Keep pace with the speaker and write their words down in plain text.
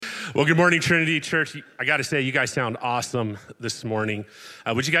Well, good morning, Trinity Church. I got to say, you guys sound awesome this morning.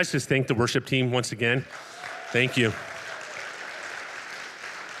 Would you guys just thank the worship team once again? Thank you.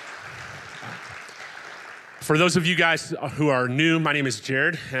 For those of you guys who are new, my name is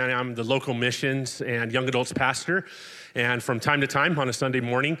Jared, and I'm the local missions and young adults pastor. And from time to time on a Sunday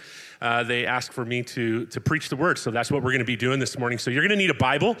morning, they ask for me to preach the word. So that's what we're going to be doing this morning. So you're going to need a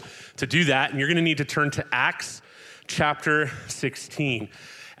Bible to do that, and you're going to need to turn to Acts chapter 16.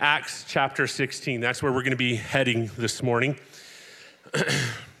 Acts chapter 16, that's where we're going to be heading this morning.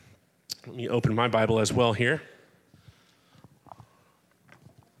 Let me open my Bible as well here.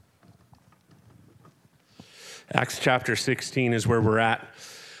 Acts chapter 16 is where we're at.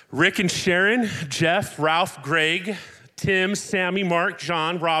 Rick and Sharon, Jeff, Ralph, Greg, Tim, Sammy, Mark,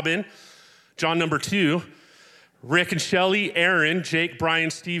 John, Robin, John number 2, Rick and Shelly, Aaron, Jake,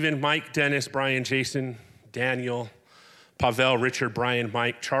 Brian, Stephen, Mike, Dennis, Brian, Jason, Daniel, Pavel, Richard, Brian,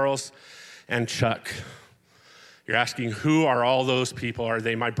 Mike, Charles, and Chuck. You're asking, who are all those people? Are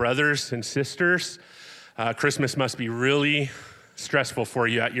they my brothers and sisters? Christmas must be really stressful for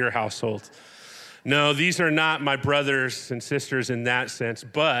you at your household. No, these are not my brothers and sisters in that sense,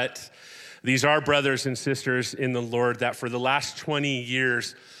 but these are brothers and sisters in the Lord that for the last 20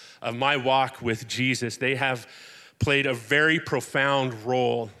 years of my walk with Jesus, they have played a very profound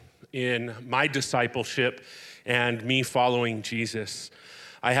role in my discipleship and me following Jesus.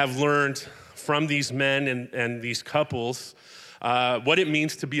 I have learned from these men and these couples what it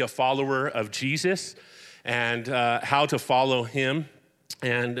means to be a follower of Jesus and how to follow him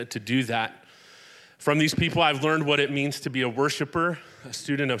and to do that. From these people, I've learned what it means to be a worshiper, a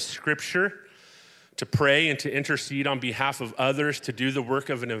student of Scripture, to pray and to intercede on behalf of others, to do the work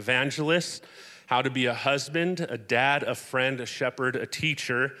of an evangelist, how to be a husband, a dad, a friend, a shepherd, a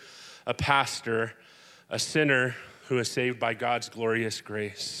teacher, a pastor, a sinner who is saved by God's glorious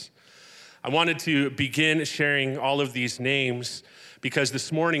grace. I wanted to begin sharing all of these names because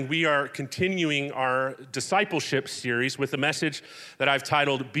this morning we are continuing our discipleship series with a message that I've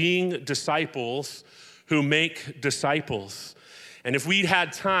titled, Being Disciples Who Make Disciples. And if we'd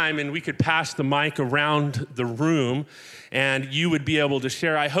had time and we could pass the mic around the room and you would be able to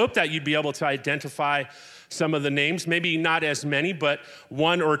share, I hope that you'd be able to identify some of the names, maybe not as many, but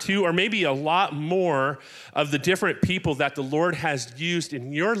one or two, or maybe a lot more of the different people that the Lord has used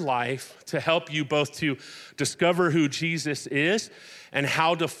in your life to help you both to discover who Jesus is and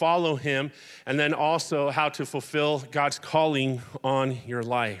how to follow him, and then also how to fulfill God's calling on your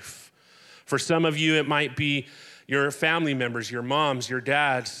life. For some of you, it might be your family members, your moms, your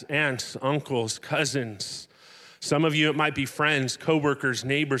dads, aunts, uncles, cousins. Some of you, it might be friends, coworkers,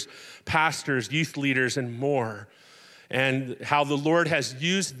 neighbors, pastors, youth leaders, and more. And how the Lord has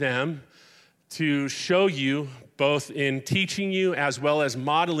used them to show you, both in teaching you as well as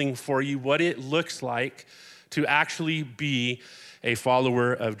modeling for you, what it looks like to actually be a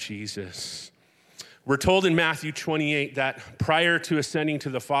follower of Jesus. We're told in Matthew 28 that prior to ascending to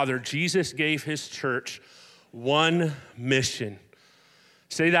the Father, Jesus gave his church one mission.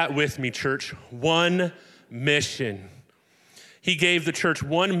 Say that with me, church. One mission. He gave the church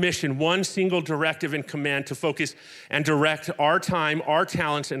one mission, one single directive and command to focus and direct our time, our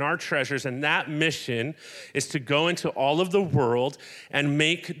talents, and our treasures. And that mission is to go into all of the world and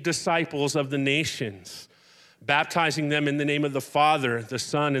make disciples of the nations, baptizing them in the name of the Father, the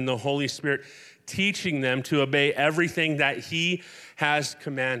Son, and the Holy Spirit, teaching them to obey everything that he has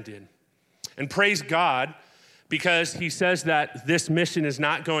commanded. And praise God, because he says that this mission is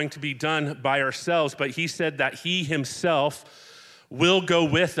not going to be done by ourselves, but he said that he himself will go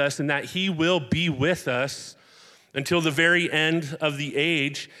with us and that he will be with us until the very end of the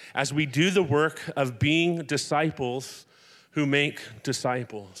age as we do the work of being disciples who make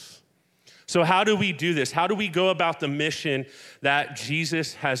disciples. So how do we do this? How do we go about the mission that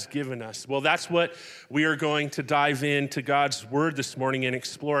Jesus has given us? Well, that's what we are going to dive into God's word this morning and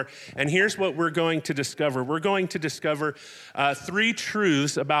explore. And here's what we're going to discover. We're going to discover 3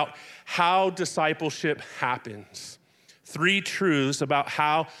 truths about how discipleship happens. 3 truths about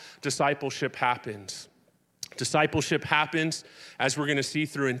how discipleship happens. Discipleship happens, as we're going to see,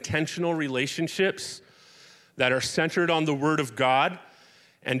 through intentional relationships that are centered on the word of God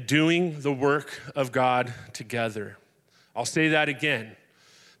and doing the work of God together. I'll say that again,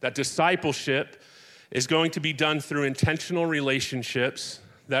 that discipleship is going to be done through intentional relationships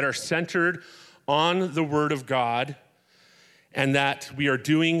that are centered on the Word of God and that we are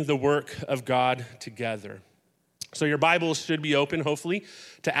doing the work of God together. So your Bibles should be open, hopefully,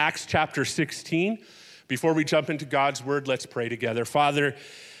 to Acts chapter 16. Before we jump into God's Word, let's pray together. Father,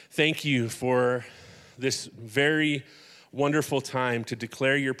 thank you for this very wonderful time to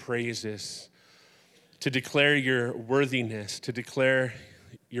declare your praises, to declare your worthiness, to declare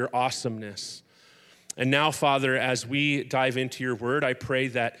your awesomeness. And now, Father, as we dive into your word, I pray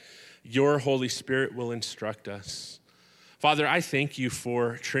that your Holy Spirit will instruct us. Father, I thank you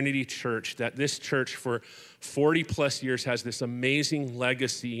for Trinity Church, that this church for 40 plus years has this amazing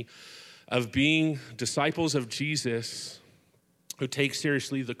legacy of being disciples of Jesus who take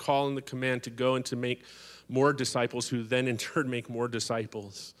seriously the call and the command to go and to make more disciples, who then in turn make more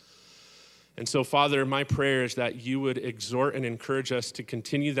disciples. And so, Father, my prayer is that you would exhort and encourage us to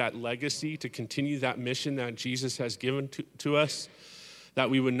continue that legacy, to continue that mission that Jesus has given to us, that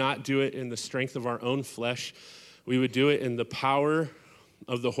we would not do it in the strength of our own flesh. We would do it in the power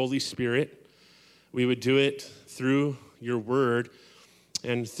of the Holy Spirit. We would do it through your word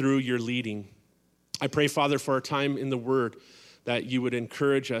and through your leading. I pray, Father, for our time in the word, that you would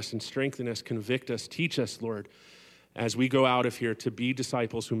encourage us and strengthen us, convict us, teach us, Lord, as we go out of here to be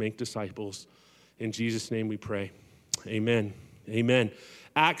disciples who make disciples. In Jesus' name we pray. Amen. Amen.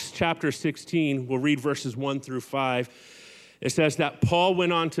 Acts chapter 16, we'll read verses 1 through 5. It says that Paul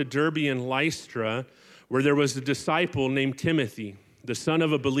went on to Derbe and Lystra, where there was a disciple named Timothy, the son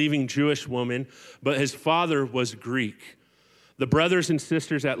of a believing Jewish woman, but his father was Greek. The brothers and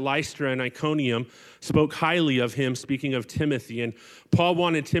sisters at Lystra and Iconium spoke highly of him, speaking of Timothy, and Paul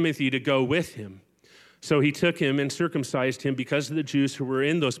wanted Timothy to go with him. So he took him and circumcised him because of the Jews who were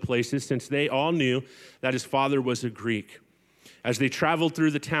in those places, since they all knew that his father was a Greek. As they traveled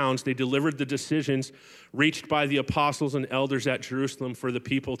through the towns, they delivered the decisions reached by the apostles and elders at Jerusalem for the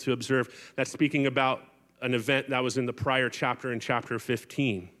people to observe. That's speaking about an event that was in the prior chapter, in chapter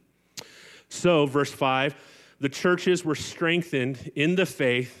 15. So, verse 5, the churches were strengthened in the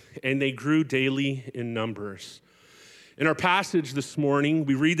faith, and they grew daily in numbers. In our passage this morning,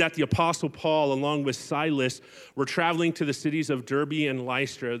 we read that the Apostle Paul, along with Silas, were traveling to the cities of Derbe and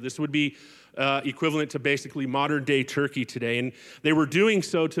Lystra. This would be equivalent to basically modern-day Turkey today. And they were doing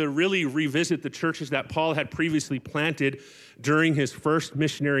so to really revisit the churches that Paul had previously planted during his first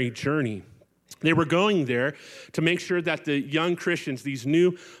missionary journey. They were going there to make sure that the young Christians, these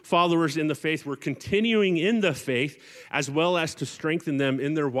new followers in the faith, were continuing in the faith, as well as to strengthen them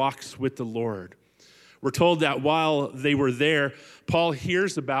in their walks with the Lord. We're told that while they were there, Paul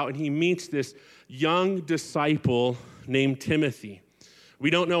hears about and he meets this young disciple named Timothy. We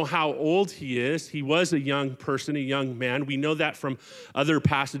don't know how old he is. He was a young person, a young man. We know that from other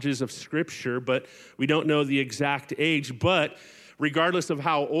passages of Scripture, but we don't know the exact age. But regardless of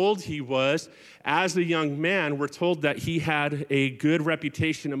how old he was, as a young man, we're told that he had a good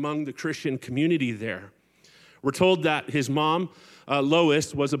reputation among the Christian community there. We're told that his mom,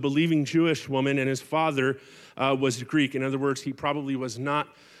 Lois, was a believing Jewish woman, and his father was Greek. In other words, he probably was not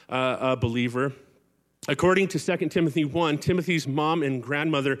a believer. According to 2 Timothy 1, Timothy's mom and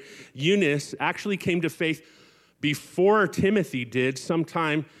grandmother, Eunice, actually came to faith before Timothy did,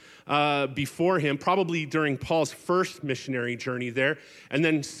 sometime before him, probably during Paul's first missionary journey there. And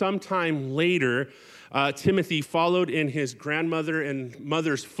then sometime later, Timothy followed in his grandmother and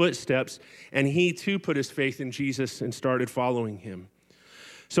mother's footsteps, and he too put his faith in Jesus and started following him.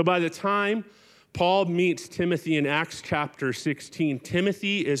 So by the time Paul meets Timothy in Acts chapter 16,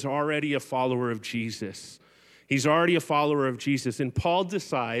 Timothy is already a follower of Jesus. He's already a follower of Jesus, and Paul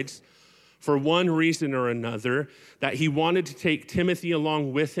decides, for one reason or another, that he wanted to take Timothy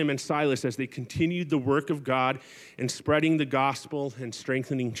along with him and Silas as they continued the work of God in spreading the gospel and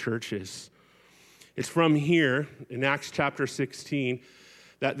strengthening churches. It's from here, in Acts chapter 16,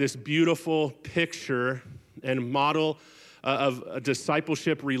 that this beautiful picture and model of a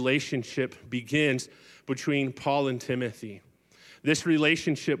discipleship relationship begins between Paul and Timothy. This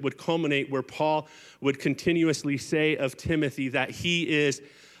relationship would culminate where Paul would continuously say of Timothy that he is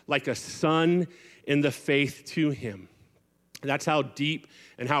like a son in the faith to him. That's how deep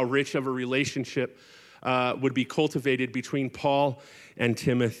and how rich of a relationship would be cultivated between Paul and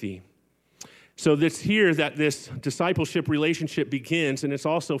Timothy. So it's here that this discipleship relationship begins, and it's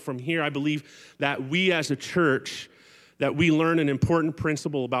also from here, I believe, that we as a church, that we learn an important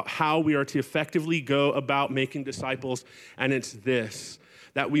principle about how we are to effectively go about making disciples, and it's this,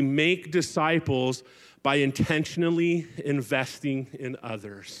 that we make disciples by intentionally investing in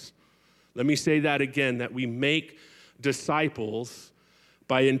others. Let me say that again, that we make disciples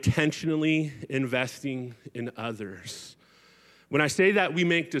by intentionally investing in others. When I say that we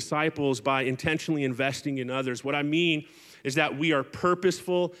make disciples by intentionally investing in others, what I mean is that we are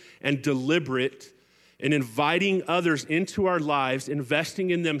purposeful and deliberate in inviting others into our lives, investing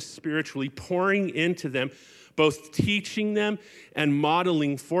in them spiritually, pouring into them, both teaching them and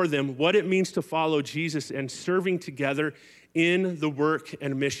modeling for them what it means to follow Jesus and serving together in the work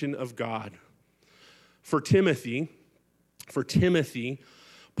and mission of God. For Timothy,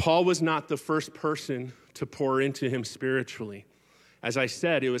 Paul was not the first person to pour into him spiritually. As I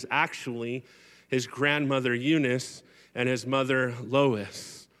said, it was actually his grandmother Eunice and his mother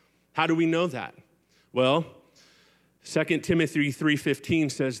Lois. How do we know that? Well, 2 Timothy 3:15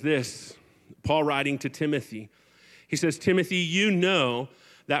 says this, Paul writing to Timothy. He says, Timothy, you know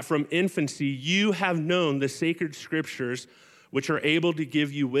that from infancy you have known the sacred scriptures which are able to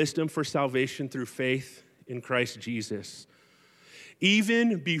give you wisdom for salvation through faith in Christ Jesus.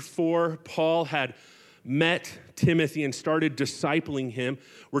 Even before Paul had met Timothy and started discipling him,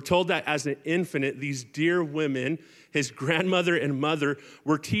 we're told that as an infant, these dear women, his grandmother and mother,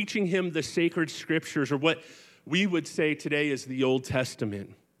 were teaching him the sacred scriptures, or what we would say today is the Old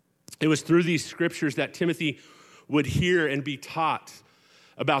Testament. It was through these scriptures that Timothy would hear and be taught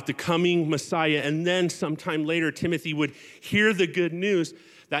about the coming Messiah. And then sometime later, Timothy would hear the good news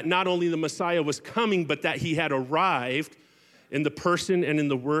that not only the Messiah was coming, but that he had arrived in the person and in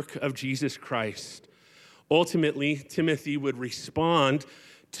the work of Jesus Christ. Ultimately, Timothy would respond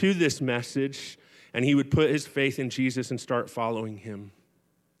to this message, and he would put his faith in Jesus and start following him.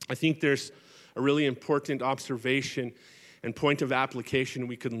 I think there's a really important observation and point of application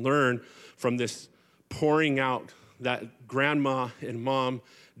we can learn from this pouring out that grandma and mom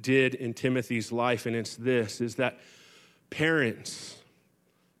did in Timothy's life, and it's this, is that parents,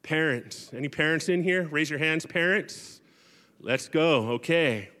 any parents in here? Raise your hands, parents. Let's go,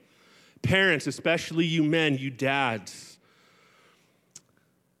 okay. Parents, especially you men, you dads,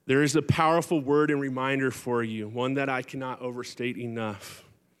 there is a powerful word and reminder for you, one that I cannot overstate enough.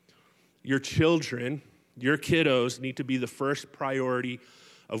 Your children, your kiddos need to be the first priority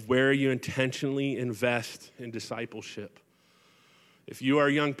of where you intentionally invest in discipleship. If you are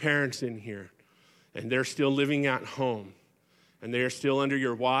young parents in here and they're still living at home and they're still under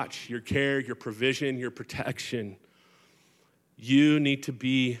your watch, your care, your provision, your protection, you need to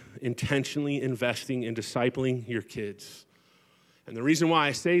be intentionally investing in discipling your kids. And the reason why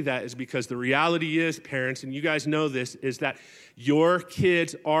I say that is because the reality is, parents, and you guys know this, is that your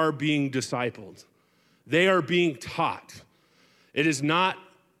kids are being discipled. They are being taught. It is not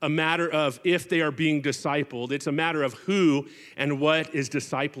a matter of if they are being discipled. It's a matter of who and what is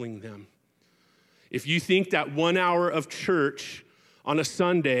discipling them. If you think that 1 hour of church on a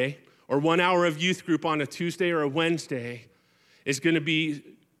Sunday or 1 hour of youth group on a Tuesday or a Wednesday is going to be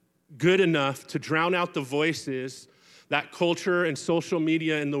good enough to drown out the voices that culture and social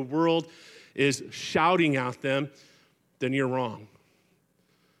media and the world is shouting at them, then you're wrong.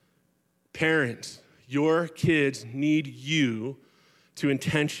 Parents, your kids need you to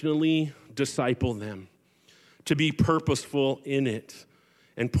intentionally disciple them, to be purposeful in it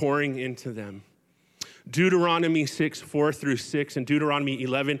and pouring into them. Deuteronomy 6:4-6 and Deuteronomy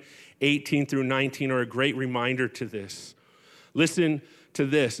 11:18-19 are a great reminder to this. Listen to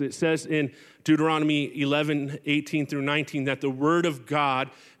this. It says in Deuteronomy 11:18-19 that the word of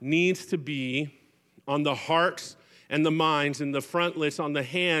God needs to be on the hearts and the minds and the frontlets on the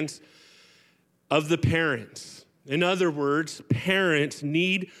hands of the parents. In other words, parents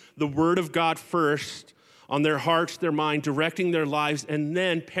need the word of God first on their hearts, their mind, directing their lives, and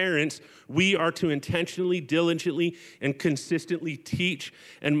then parents, we are to intentionally, diligently, and consistently teach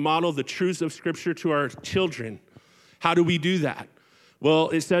and model the truths of Scripture to our children. How do we do that? Well,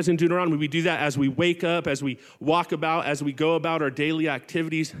 it says in Deuteronomy, we do that as we wake up, as we walk about, as we go about our daily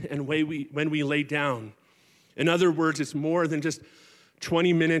activities, and when we lay down. In other words, it's more than just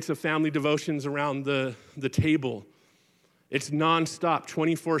 20 minutes of family devotions around the table. It's nonstop,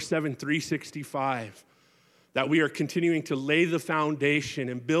 24/7, 365, that we are continuing to lay the foundation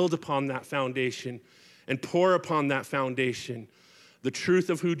and build upon that foundation and pour upon that foundation the truth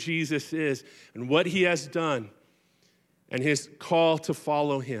of who Jesus is and what he has done and his call to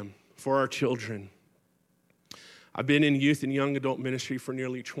follow him for our children. I've been in youth and young adult ministry for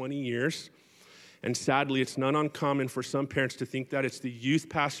nearly 20 years. And sadly, it's not uncommon for some parents to think that it's the youth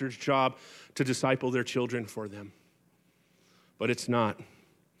pastor's job to disciple their children for them. But it's not.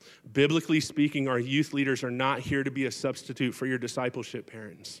 Biblically speaking, our youth leaders are not here to be a substitute for your discipleship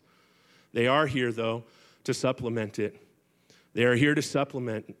parents. They are here, though, to supplement it. They are here to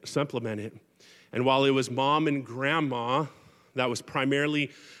supplement it. And while it was mom and grandma that was primarily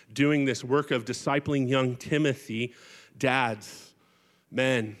doing this work of discipling young Timothy, dads,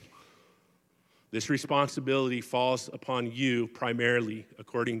 men, this responsibility falls upon you primarily,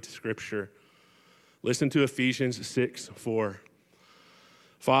 according to Scripture. Listen to Ephesians 6:4.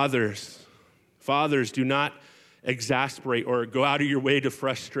 Fathers, Fathers, do not exasperate or go out of your way to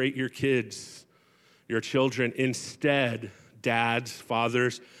frustrate your kids, your children. Instead, dads,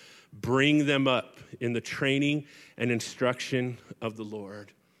 fathers, bring them up in the training and instruction of the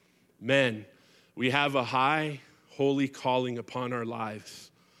Lord. Men, we have a high, holy calling upon our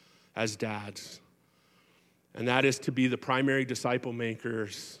lives as dads, and that is to be the primary disciple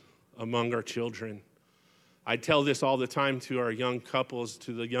makers among our children. I tell this all the time to our young couples,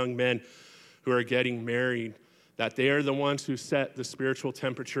 to the young men who are getting married, that they are the ones who set the spiritual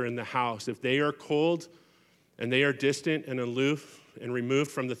temperature in the house. If they are cold and they are distant and aloof and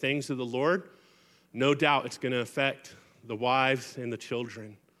removed from the things of the Lord, no doubt it's going to affect the wives and the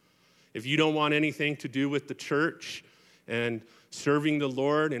children. If you don't want anything to do with the church and serving the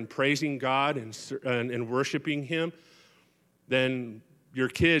Lord and praising God and worshiping Him, then your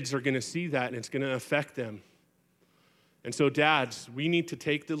kids are going to see that and it's going to affect them. And so dads, we need to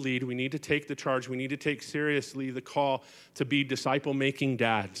take the lead. We need to take the charge. We need to take seriously the call to be disciple-making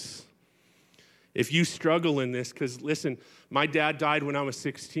dads. If you struggle in this, because listen, my dad died when I was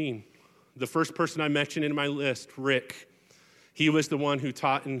 16. The first person I mentioned in my list, Rick, he was the one who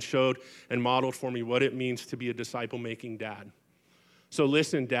taught and showed and modeled for me what it means to be a disciple-making dad. So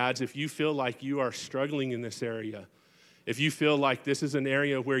listen, dads, if you feel like you are struggling in this area, if you feel like this is an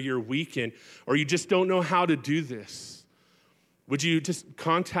area where you're weak in, or you just don't know how to do this, would you just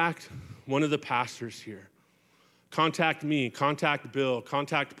contact one of the pastors here? Contact me, contact Bill,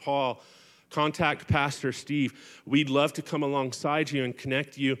 contact Paul, contact Pastor Steve. We'd love to come alongside you and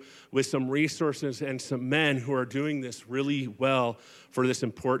connect you with some resources and some men who are doing this really well for this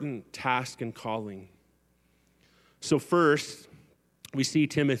important task and calling. So first, we see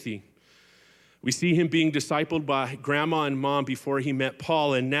Timothy. We see him being discipled by grandma and mom before he met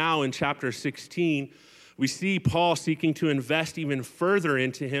Paul. And now in chapter 16, we see Paul seeking to invest even further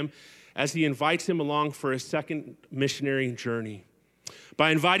into him as he invites him along for a second missionary journey. By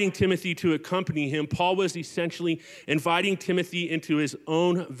inviting Timothy to accompany him, Paul was essentially inviting Timothy into his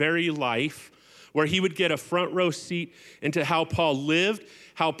own very life, where he would get a front row seat into how Paul lived,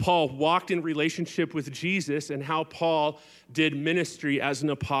 how Paul walked in relationship with Jesus, and how Paul did ministry as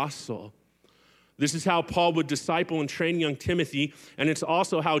an apostle. This is how Paul would disciple and train young Timothy, and it's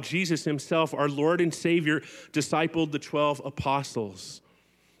also how Jesus himself, our Lord and Savior, discipled the 12 apostles.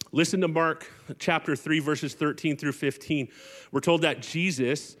 Listen to Mark chapter 3, verses 13 through 15. We're told that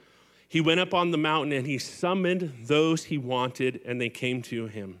Jesus, he went up on the mountain and he summoned those he wanted, and they came to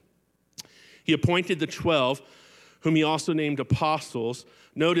him. He appointed the 12, whom he also named apostles.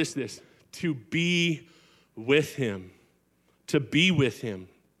 Notice this, to be with him, to be with him.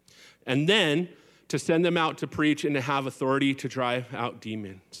 And then to send them out to preach and to have authority to drive out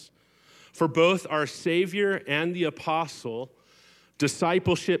demons. For both our Savior and the apostle,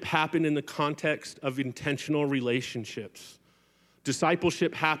 discipleship happened in the context of intentional relationships.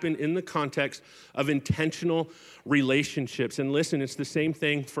 Discipleship happened in the context of intentional relationships. And listen, it's the same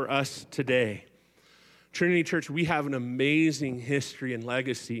thing for us today. Trinity Church, we have an amazing history and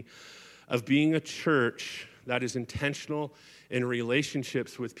legacy of being a church that is intentional in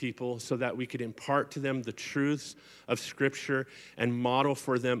relationships with people so that we could impart to them the truths of Scripture and model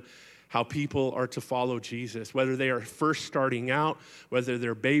for them how people are to follow Jesus, whether they are first starting out, whether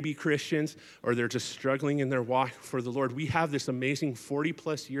they're baby Christians, or they're just struggling in their walk for the Lord. We have this amazing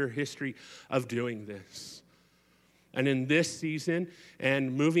 40-plus year history of doing this. And in this season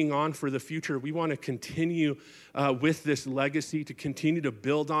and moving on for the future, we want to continue with this legacy, to continue to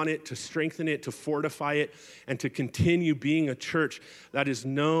build on it, to strengthen it, to fortify it, and to continue being a church that is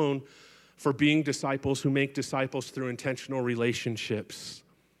known for being disciples who make disciples through intentional relationships.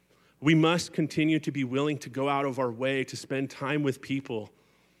 We must continue to be willing to go out of our way to spend time with people,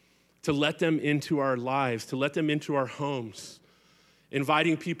 to let them into our lives, to let them into our homes,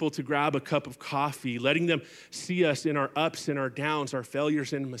 inviting people to grab a cup of coffee, letting them see us in our ups and our downs, our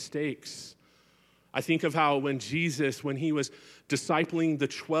failures and mistakes. I think of how when Jesus, when he was discipling the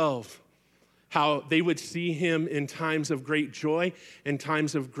 12, how they would see him in times of great joy, in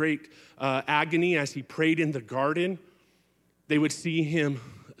times of great agony as he prayed in the garden. They would see him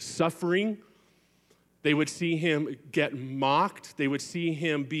suffering. They would see him get mocked. They would see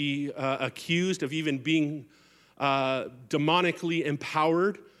him be accused of even being demonically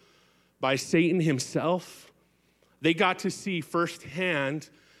empowered by Satan himself. They got to see firsthand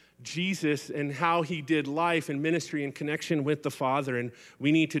Jesus and how he did life and ministry in connection with the Father, and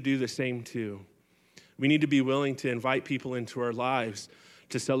we need to do the same too. We need to be willing to invite people into our lives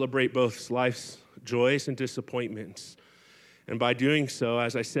to celebrate both life's joys and disappointments. And by doing so,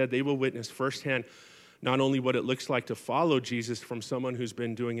 as I said, they will witness firsthand not only what it looks like to follow Jesus from someone who's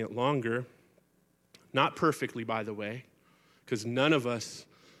been doing it longer, Not perfectly, by the way, because none of us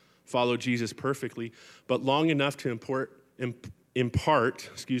follow Jesus perfectly, but long enough to impart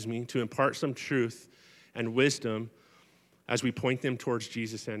some truth and wisdom as we point them towards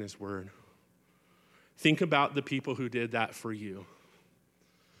Jesus and his word. Think about the people who did that for you.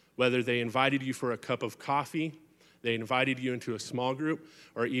 Whether they invited you for a cup of coffee, they invited you into a small group,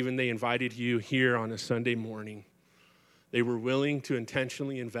 or even they invited you here on a Sunday morning. They were willing to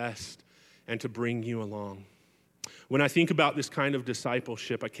intentionally invest and to bring you along. When I think about this kind of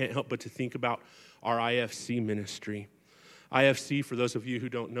discipleship, I can't help but to think about our IFC ministry. IFC, for those of you who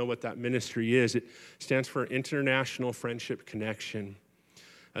don't know what that ministry is, it stands for International Friendship Connection.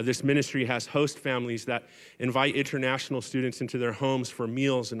 This ministry has host families that invite international students into their homes for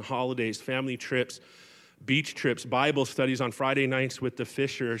meals and holidays, family trips, beach trips, Bible studies on Friday nights with the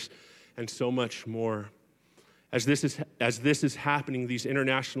Fishers, and so much more. As this is happening, these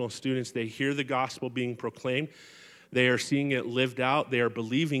international students, they hear the gospel being proclaimed, they are seeing it lived out, they are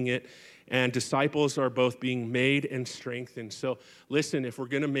believing it, and disciples are both being made and strengthened. So listen, if we're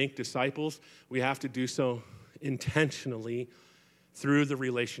going to make disciples, we have to do so intentionally through the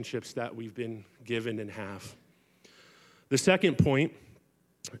relationships that we've been given and have. The second point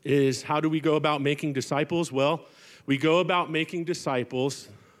is, how do we go about making disciples? Well, we go about making disciples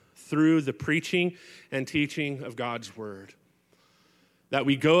through the preaching and teaching of God's word. That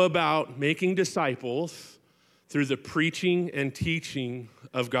we go about making disciples through the preaching and teaching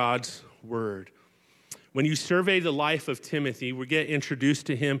of God's word. When you survey the life of Timothy, we get introduced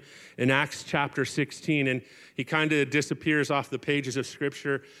to him in Acts chapter 16, and he kind of disappears off the pages of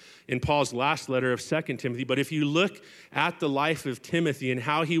Scripture in Paul's last letter of 2 Timothy. But if you look at the life of Timothy and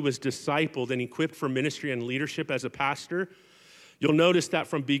how he was discipled and equipped for ministry and leadership as a pastor, you'll notice that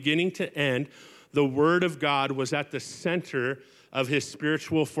from beginning to end, the Word of God was at the center of his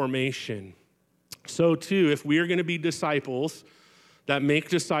spiritual formation. So too, if we are going to be disciples that make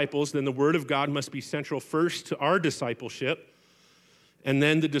disciples, then the Word of God must be central first to our discipleship and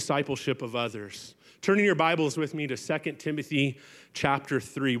then the discipleship of others. Turning your Bibles with me to 2 Timothy chapter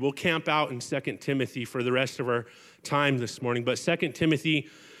 3. We'll camp out in 2 Timothy for the rest of our time this morning, but 2 Timothy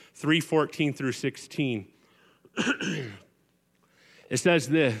 3:14 through 16. It says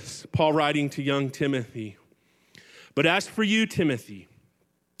this, Paul writing to young Timothy, "But as for you, Timothy,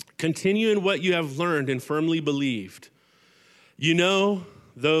 continue in what you have learned and firmly believed. You know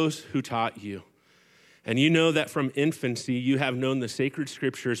those who taught you, and you know that from infancy you have known the sacred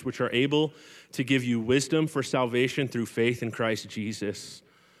scriptures, which are able to give you wisdom for salvation through faith in Christ Jesus."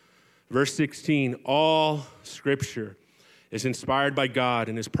 Verse 16, "All scripture is inspired by God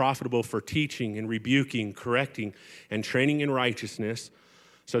and is profitable for teaching and rebuking, correcting, and training in righteousness,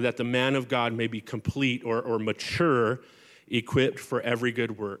 so that the man of God may be complete or mature, equipped for every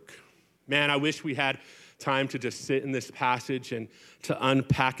good work." Man, I wish we had time to just sit in this passage and to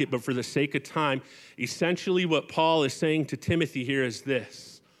unpack it, but for the sake of time, essentially what Paul is saying to Timothy here is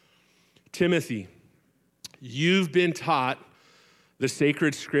this: Timothy, you've been taught the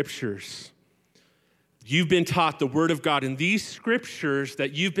sacred scriptures. You've been taught the word of God, and these scriptures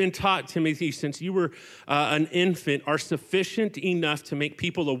that you've been taught, Timothy, since you were an infant, are sufficient enough to make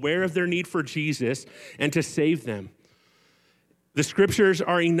people aware of their need for Jesus and to save them. The scriptures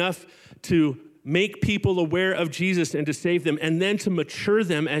are enough to make people aware of Jesus and to save them, and then to mature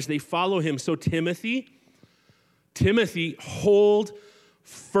them as they follow him. So Timothy, hold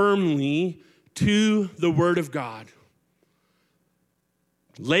firmly to the word of God.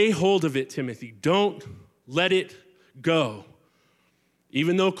 Lay hold of it, Timothy. Don't let it go.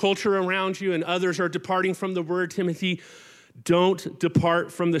 Even though culture around you and others are departing from the word, Timothy, don't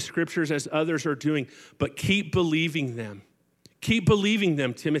depart from the scriptures as others are doing, but keep believing them. Keep believing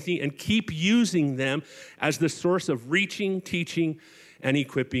them, Timothy, and keep using them as the source of reaching, teaching, and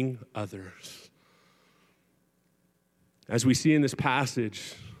equipping others. As we see in this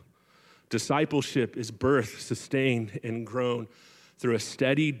passage, discipleship is birthed, sustained, and grown through a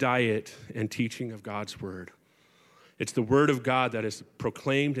steady diet and teaching of God's word. It's the word of God that is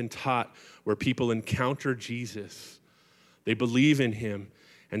proclaimed and taught where people encounter Jesus. They believe in him,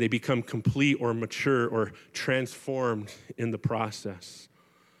 and they become complete or mature or transformed in the process.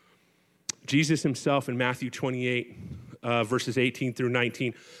 Jesus himself in Matthew 28, verses 18 through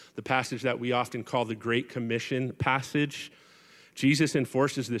 19, the passage that we often call the Great Commission passage, Jesus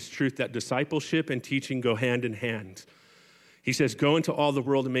enforces this truth that discipleship and teaching go hand in hand. He says, "Go into all the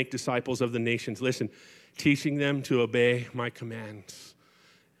world and make disciples of the nations." Listen, teaching them to obey my commands.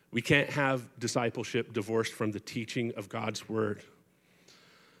 We can't have discipleship divorced from the teaching of God's word.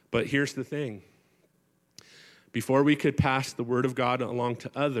 But here's the thing. Before we could pass the word of God along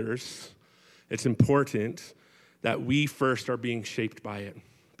to others, it's important that we first are being shaped by it.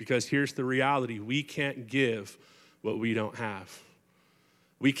 Because here's the reality: we can't give what we don't have.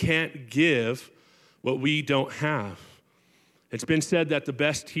 We can't give what we don't have. It's been said that the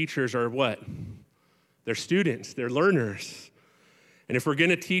best teachers are what? They're students, they're learners. And if we're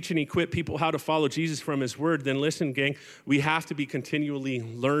gonna teach and equip people how to follow Jesus from his word, then listen, gang, we have to be continually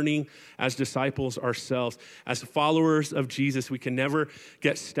learning as disciples ourselves. As followers of Jesus, we can never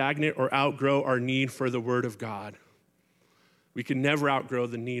get stagnant or outgrow our need for the word of God. We can never outgrow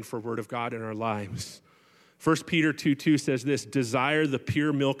the need for word of God in our lives. 1 Peter 2:2 says this: desire the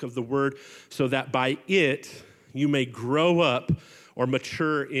pure milk of the word so that by it you may grow up or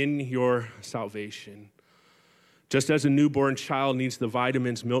mature in your salvation. Just as a newborn child needs the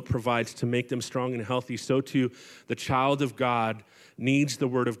vitamins milk provides to make them strong and healthy, so too the child of God needs the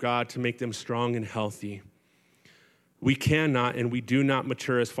word of God to make them strong and healthy. We cannot and we do not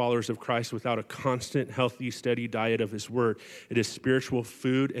mature as followers of Christ without a constant, healthy, steady diet of his word. It is spiritual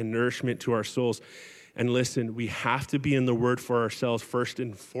food and nourishment to our souls. And listen, we have to be in the word for ourselves first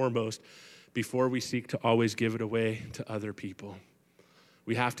and foremost before we seek to always give it away to other people.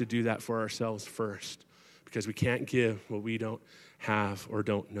 We have to do that for ourselves first, because we can't give what we don't have or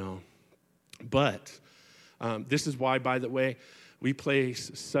don't know. But this is why, by the way, we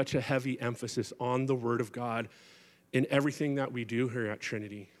place such a heavy emphasis on the word of God in everything that we do here at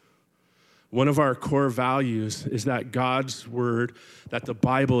Trinity. One of our core values is that God's word, that the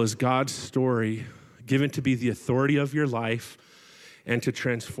Bible is God's story given to be the authority of your life and to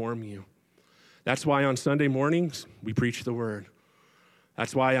transform you. That's why on Sunday mornings, we preach the word.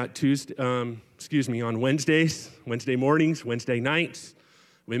 That's why on Wednesday mornings, Wednesday nights,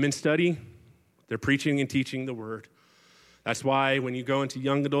 women study, they're preaching and teaching the word. That's why when you go into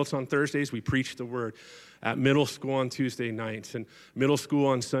young adults on Thursdays, we preach the word. At middle school on Tuesday nights, and middle school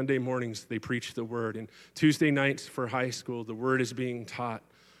on Sunday mornings, they preach the word. And Tuesday nights for high school, the word is being taught.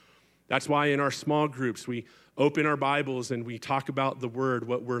 That's why in our small groups, we open our Bibles and we talk about the word,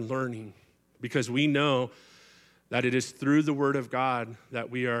 what we're learning, because we know that it is through the word of God that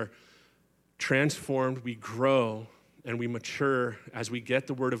we are transformed, we grow, and we mature as we get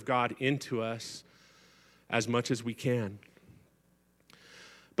the word of God into us as much as we can.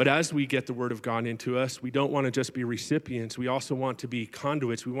 But as we get the word of God into us, we don't want to just be recipients. We also want to be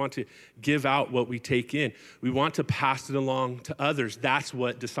conduits. We want to give out what we take in. We want to pass it along to others. That's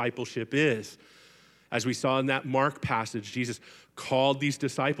what discipleship is. As we saw in that Mark passage, Jesus called these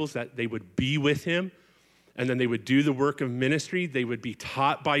disciples that they would be with him, and then they would do the work of ministry. They would be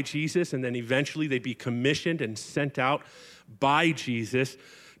taught by Jesus, and then eventually they'd be commissioned and sent out by Jesus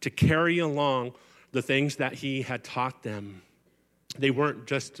to carry along the things that he had taught them. They weren't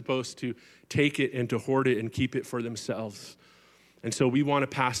just supposed to take it and to hoard it and keep it for themselves. And so we want to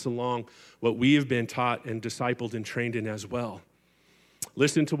pass along what we have been taught and discipled and trained in as well.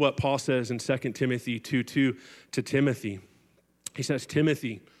 Listen to what Paul says in 2 Timothy 2:2 to Timothy. He says,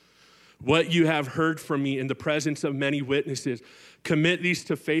 Timothy, what you have heard from me in the presence of many witnesses, commit these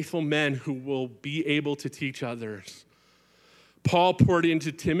to faithful men who will be able to teach others. Paul poured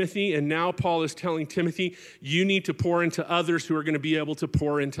into Timothy, and now Paul is telling Timothy, you need to pour into others who are going to be able to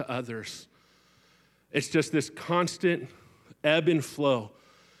pour into others. It's just this constant ebb and flow,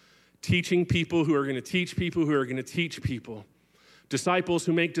 teaching people who are going to teach people who are going to teach people. Disciples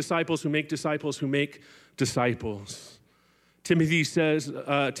who make disciples who make disciples who make disciples.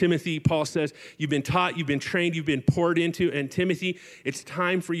 Paul says, you've been taught, you've been trained, you've been poured into, and Timothy, it's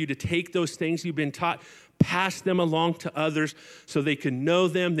time for you to take those things you've been taught, pass them along to others so they could know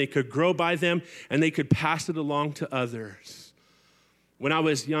them, they could grow by them, and they could pass it along to others. When I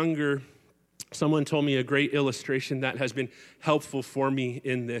was younger, someone told me a great illustration that has been helpful for me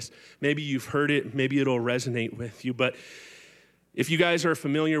in this. Maybe you've heard it, maybe it'll resonate with you, but if you guys are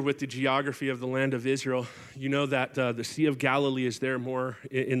familiar with the geography of the land of Israel, you know that the Sea of Galilee is there more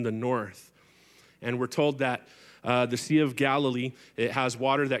in the north. And we're told that the Sea of Galilee, it has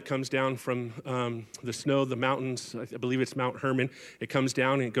water that comes down from the snow, the mountains. I believe it's Mount Hermon. It comes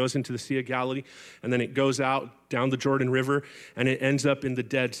down and it goes into the Sea of Galilee, and then it goes out down the Jordan River, and it ends up in the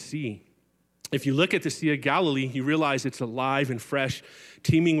Dead Sea. If you look at the Sea of Galilee, you realize it's alive and fresh,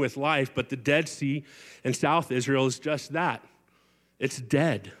 teeming with life, but the Dead Sea in South Israel is just that. It's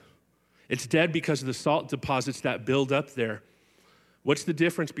dead. It's dead because of the salt deposits that build up there. What's the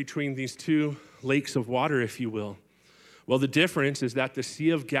difference between these two lakes of water, if you will? Well, the difference is that the Sea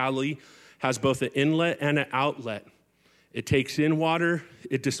of Galilee has both an inlet and an outlet. It takes in water,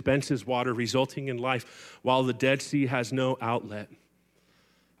 it dispenses water, resulting in life, while the Dead Sea has no outlet.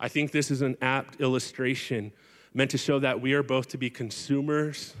 I think this is an apt illustration meant to show that we are both to be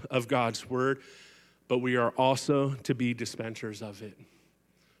consumers of God's word, but we are also to be dispensers of it.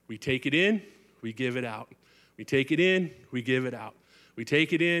 We take it in, we give it out. We take it in, we give it out. We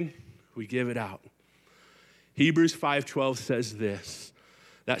take it in, we give it out. Hebrews 5:12 says this,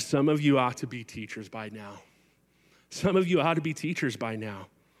 that some of you ought to be teachers by now. Some of you ought to be teachers by now.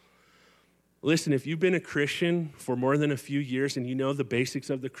 Listen, if you've been a Christian for more than a few years and you know the basics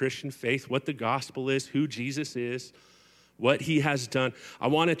of the Christian faith, what the gospel is, who Jesus is, what he has done, I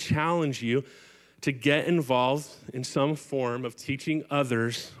want to challenge you to get involved in some form of teaching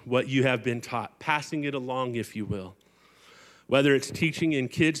others what you have been taught, passing it along, if you will. Whether it's teaching in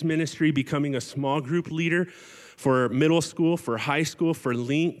kids ministry, becoming a small group leader for middle school, for high school, for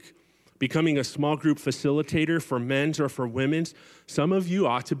Link, becoming a small group facilitator for men's or for women's, some of you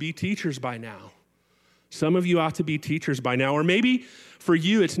ought to be teachers by now. Some of you ought to be teachers by now. Or maybe for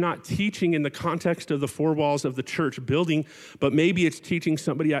you, it's not teaching in the context of the four walls of the church building, but maybe it's teaching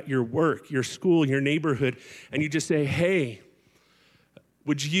somebody at your work, your school, your neighborhood, and you just say, hey,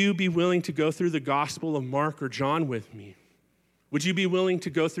 would you be willing to go through the Gospel of Mark or John with me? Would you be willing to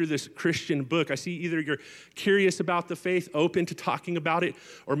go through this Christian book? I see either you're curious about the faith, open to talking about it,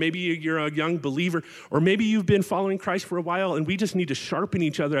 or maybe you're a young believer, or maybe you've been following Christ for a while and we just need to sharpen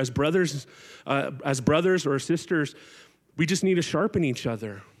each other as brothers or sisters. We just need to sharpen each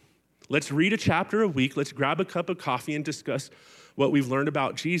other. Let's read a chapter a week. Let's grab a cup of coffee and discuss what we've learned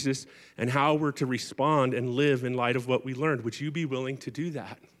about Jesus and how we're to respond and live in light of what we learned. Would you be willing to do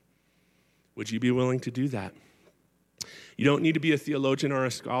that? Would you be willing to do that? You don't need to be a theologian or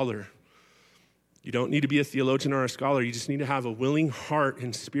a scholar. You don't need to be a theologian or a scholar. You just need to have a willing heart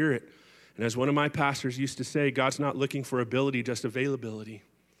and spirit. And as one of my pastors used to say, God's not looking for ability, just availability.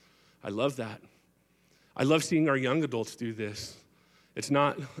 I love that. I love seeing our young adults do this. It's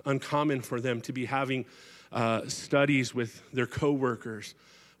not uncommon for them to be having studies with their coworkers,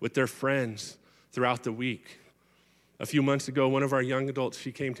 with their friends throughout the week. A few months ago, one of our young adults,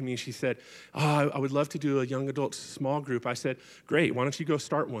 she came to me and she said, I would love to do a young adult small group. I said, great, why don't you go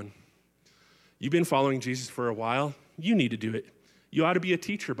start one? You've been following Jesus for a while. You need to do it. You ought to be a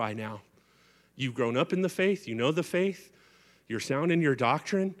teacher by now. You've grown up in the faith. You know the faith. You're sound in your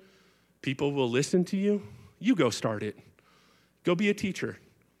doctrine. People will listen to you. You go start it. Go be a teacher.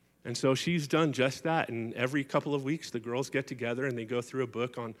 And so she's done just that. And every couple of weeks, the girls get together and they go through a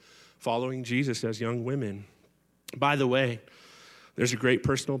book on following Jesus as young women. By the way, there's a great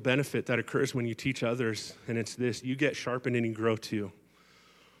personal benefit that occurs when you teach others, and it's this: you get sharpened and you grow too.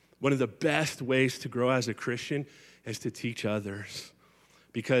 One of the best ways to grow as a Christian is to teach others,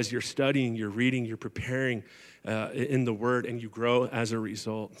 because you're studying, you're reading, you're preparing in the Word, and you grow as a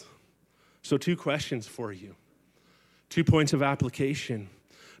result. So 2 questions for you, 2 points of application.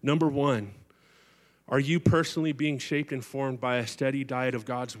 Number 1, are you personally being shaped and formed by a steady diet of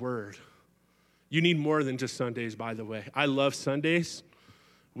God's Word? You need more than just Sundays, by the way. I love Sundays.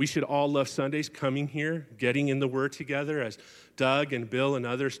 We should all love Sundays, coming here, getting in the Word together as Doug and Bill and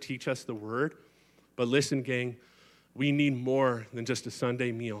others teach us the Word. But listen, gang, we need more than just a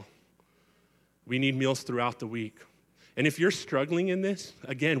Sunday meal. We need meals throughout the week. And if you're struggling in this,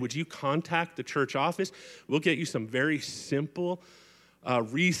 again, would you contact the church office? We'll get you some very simple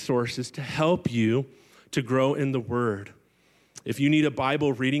resources to help you to grow in the Word. If you need a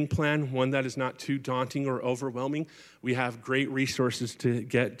Bible reading plan, one that is not too daunting or overwhelming, we have great resources to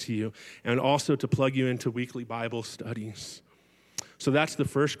get to you, and also to plug you into weekly Bible studies. So that's the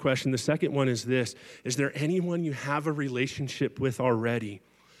first question. The second one is this: is there anyone you have a relationship with already?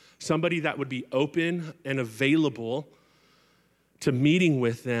 Somebody that would be open and available to meeting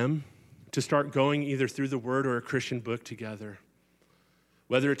with them to start going either through the Word or a Christian book together.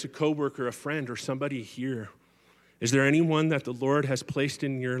 Whether it's a coworker, a friend, or somebody here. Is there anyone that the Lord has placed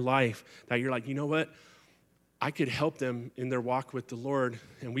in your life that you're like, you know what? I could help them in their walk with the Lord,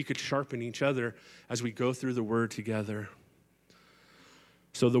 and we could sharpen each other as we go through the Word together.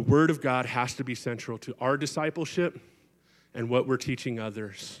 So the Word of God has to be central to our discipleship and what we're teaching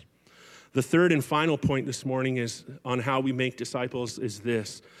others. The third and final point this morning is on how we make disciples is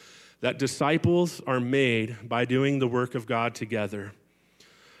this: that disciples are made by doing the work of God together.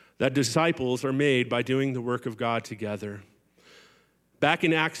 That disciples are made by doing the work of God together. Back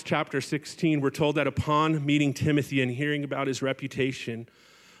in Acts chapter 16, we're told that upon meeting Timothy and hearing about his reputation,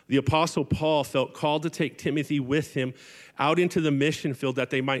 the Apostle Paul felt called to take Timothy with him out into the mission field that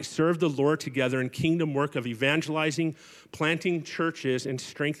they might serve the Lord together in kingdom work of evangelizing, planting churches, and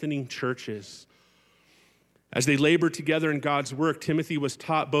strengthening churches. As they labored together in God's work, Timothy was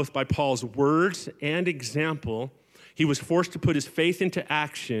taught both by Paul's words and example He was forced to put his faith into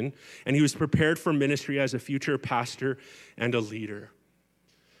action, and he was prepared for ministry as a future pastor and a leader.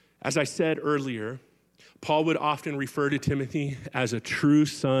 As I said earlier, Paul would often refer to Timothy as a true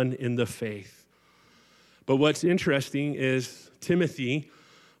son in the faith. But what's interesting is Timothy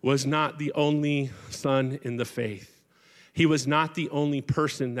was not the only son in the faith. He was not the only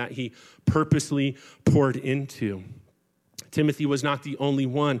person that he purposely poured into. Timothy was not the only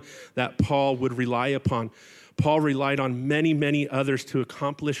one that Paul would rely upon. Paul relied on many, many others to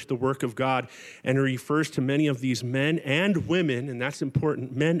accomplish the work of God, and he refers to many of these men and women, and that's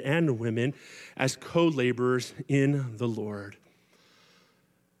important, men and women, as co-laborers in the Lord.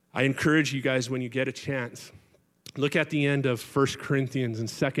 I encourage you guys, when you get a chance, look at the end of 1 Corinthians and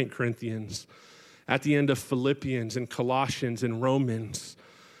 2 Corinthians, at the end of Philippians and Colossians and Romans.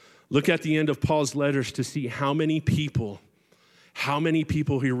 Look at the end of Paul's letters to see how many people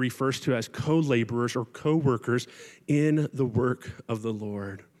he refers to as co-laborers or co-workers in the work of the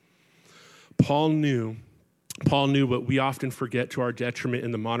Lord. Paul knew what we often forget to our detriment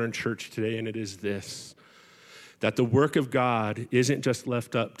in the modern church today, and it is this, that the work of God isn't just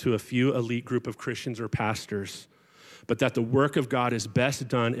left up to a few elite group of Christians or pastors, but that the work of God is best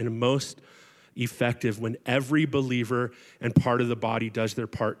done and most effective when every believer and part of the body does their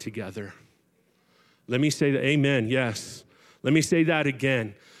part together. Let me say that, amen, yes. Let me say that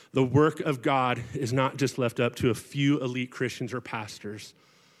again. The work of God is not just left up to a few elite Christians or pastors.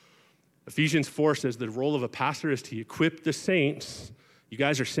 Ephesians 4 says the role of a pastor is to equip the saints, you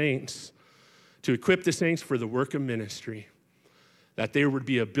guys are saints, to equip the saints for the work of ministry, that there would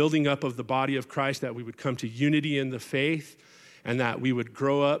be a building up of the body of Christ, that we would come to unity in the faith, and that we would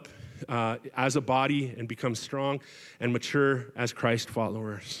grow up as a body and become strong and mature as Christ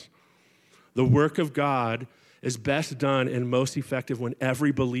followers. The work of God is best done and most effective when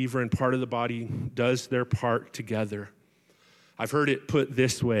every believer and part of the body does their part together. I've heard it put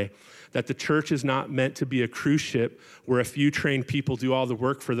this way, that the church is not meant to be a cruise ship where a few trained people do all the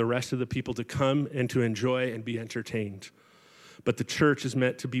work for the rest of the people to come and to enjoy and be entertained. But the church is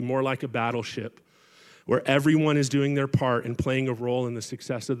meant to be more like a battleship where everyone is doing their part and playing a role in the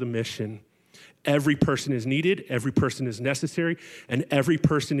success of the mission. Every person is needed, every person is necessary, and every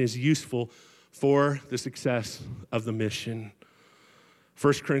person is useful for the success of the mission.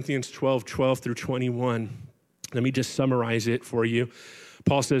 1 Corinthians 12 through 21. Let me just summarize it for you.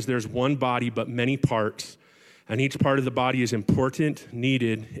 Paul says there's one body but many parts, and each part of the body is important,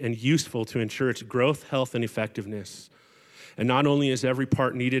 needed, and useful to ensure its growth, health, and effectiveness. And not only is every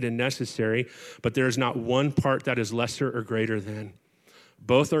part needed and necessary, but there is not one part that is lesser or greater than.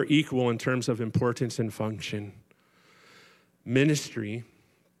 Both are equal in terms of importance and function. Ministry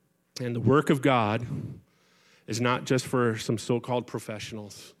and the work of God is not just for some so-called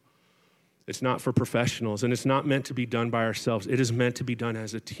professionals. It's not for professionals, and it's not meant to be done by ourselves. It is meant to be done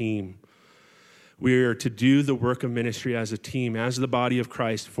as a team. We are to do the work of ministry as a team, as the body of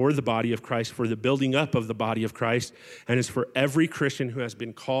Christ, for the body of Christ, for the building up of the body of Christ, and it's for every Christian who has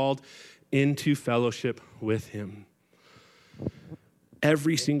been called into fellowship with him.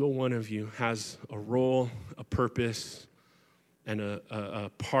 Every single one of you has a role, a purpose, and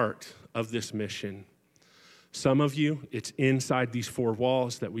a part of this mission. Some of you, it's inside these four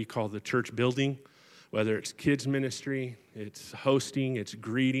walls that we call the church building, whether it's kids ministry, it's hosting, it's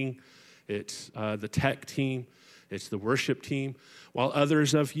greeting, it's the tech team, it's the worship team. While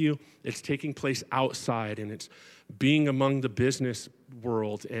others of you, it's taking place outside, and it's being among the business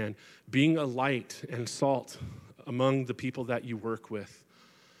world and being a light and salt among the people that you work with.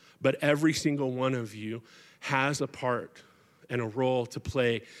 But every single one of you has a part and a role to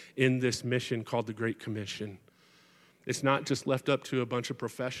play in this mission called the Great Commission. It's not just left up to a bunch of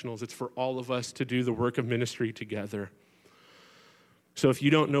professionals. It's for all of us to do the work of ministry together. So if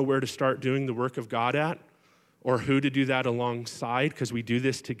you don't know where to start doing the work of God at, or who to do that alongside, because we do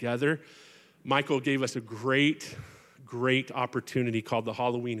this together, Michael gave us a great opportunity called the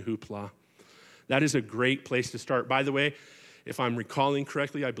Halloween Hoopla. That is a great place to start. By the way, if I'm recalling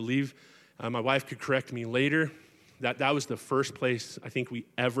correctly, I believe my wife could correct me later, that was the first place I think we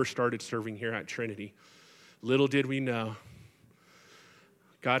ever started serving here at Trinity. Little did we know,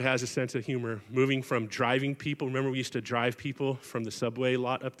 God has a sense of humor. Moving from driving people, remember we used to drive people from the subway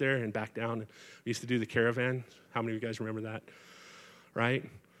lot up there and back down. We used to do the caravan. How many of you guys remember that? Right?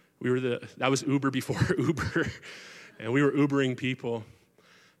 That was Uber before Uber, and we were Ubering people.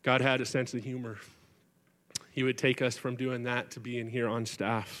 God had a sense of humor. He would take us from doing that to being here on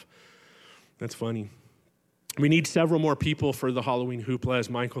staff. That's funny. We need several more people for the Halloween hoopla, as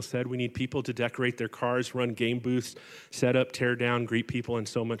Michael said. We need people to decorate their cars, run game booths, set up, tear down, greet people, and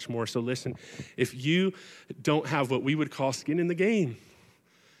so much more. So listen, if you don't have what we would call skin in the game,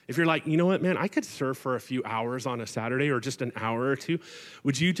 if you're like, you know what, man, I could serve for a few hours on a Saturday or just an hour or two,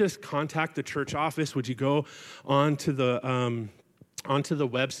 would you just contact the church office? Would you go onto the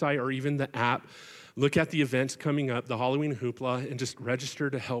website or even the app, look at the events coming up, the Halloween hoopla, and just register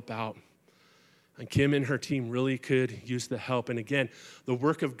to help out? And Kim and her team really could use the help. And again, the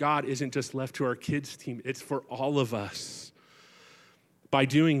work of God isn't just left to our kids' team, it's for all of us. By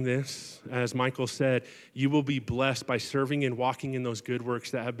doing this, as Michael said, you will be blessed by serving and walking in those good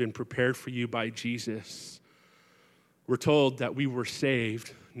works that have been prepared for you by Jesus. We're told that we were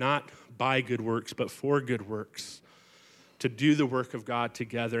saved, not by good works, but for good works, to do the work of God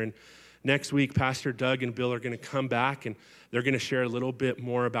together. And next week, Pastor Doug and Bill are going to come back, and they're going to share a little bit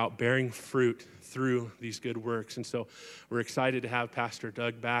more about bearing fruit through these good works. And so we're excited to have Pastor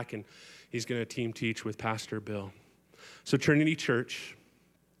Doug back, and he's going to team teach with Pastor Bill. So Trinity Church,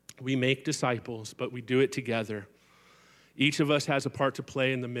 we make disciples, but we do it together. Each of us has a part to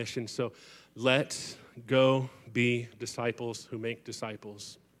play in the mission. So let's go be disciples who make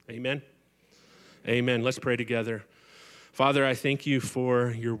disciples. Amen? Amen. Let's pray together. Father, I thank you for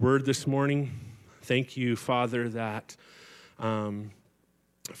your word this morning. Thank you, Father, that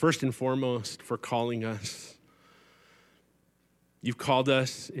first and foremost for calling us. You've called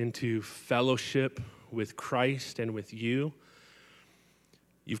us into fellowship with Christ and with you.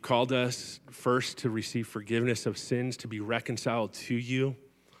 You've called us first to receive forgiveness of sins, to be reconciled to you,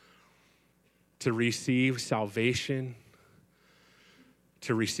 to receive salvation,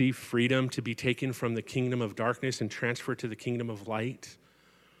 to receive freedom, to be taken from the kingdom of darkness and transferred to the kingdom of light.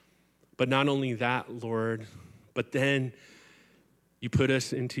 But not only that, Lord, but then you put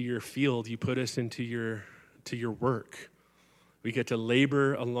us into your field, you put us into your work. We get to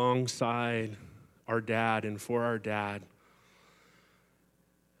labor alongside our dad and for our dad.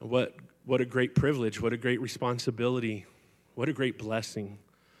 What a great privilege, what a great responsibility, what a great blessing.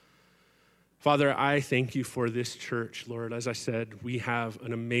 Father, I thank you for this church, Lord. As I said, we have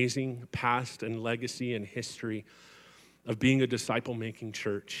an amazing past and legacy and history of being a disciple-making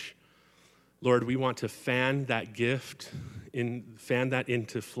church. Lord, we want to fan that gift, fan that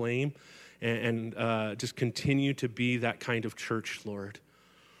into flame, and just continue to be that kind of church, Lord.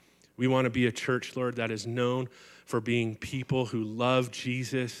 We want to be a church, Lord, that is known for being people who love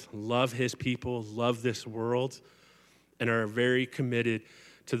Jesus, love his people, love this world, and are very committed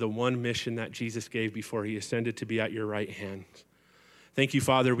to the one mission that Jesus gave before he ascended to be at your right hand. Thank you,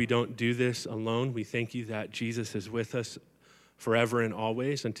 Father, we don't do this alone. We thank you that Jesus is with us forever and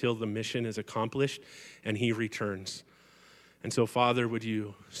always until the mission is accomplished and he returns. And so, Father, would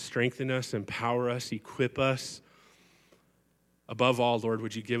you strengthen us, empower us, equip us? Above all, Lord,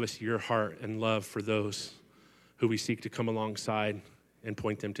 would you give us your heart and love for those who we seek to come alongside and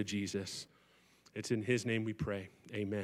point them to Jesus. It's in his name we pray. Amen.